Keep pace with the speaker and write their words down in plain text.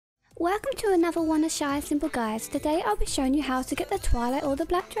Welcome to another one of Shy's simple guides. Today I'll be showing you how to get the Twilight or the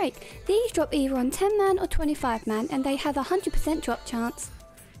Black Drake. These drop either on 10 man or 25 man and they have a 100% drop chance.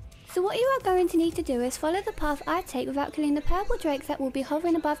 So what you are going to need to do is follow the path I take without killing the purple drakes that will be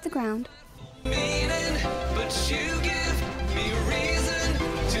hovering above the ground.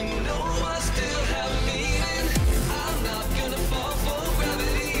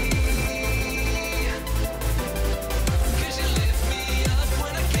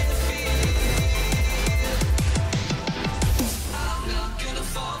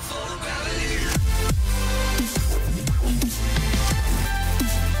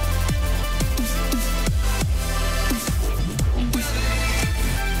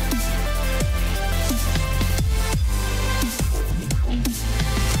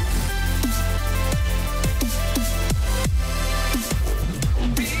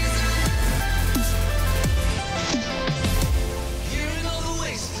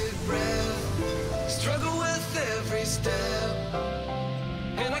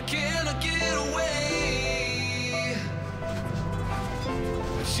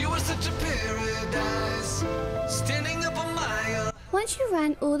 Once you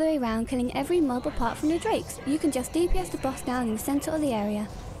ran all the way around killing every mob apart from the drakes, you can just DPS the boss down in the centre of the area.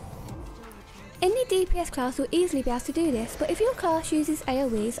 Any DPS class will easily be able to do this, but if your class uses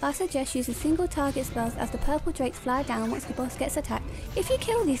AoEs, I suggest using single target spells as the purple drakes fly down once the boss gets attacked. If you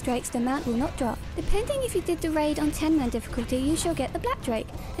kill these drakes, the mount will not drop. Depending if you did the raid on 10 man difficulty, you shall get the Black Drake,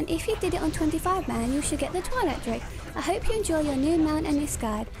 and if you did it on 25 man, you should get the Twilight Drake. I hope you enjoy your new mount and this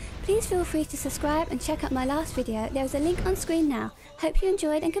guide. Please feel free to subscribe and check out my last video. There is a link on screen now. Hope you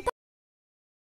enjoyed and goodbye.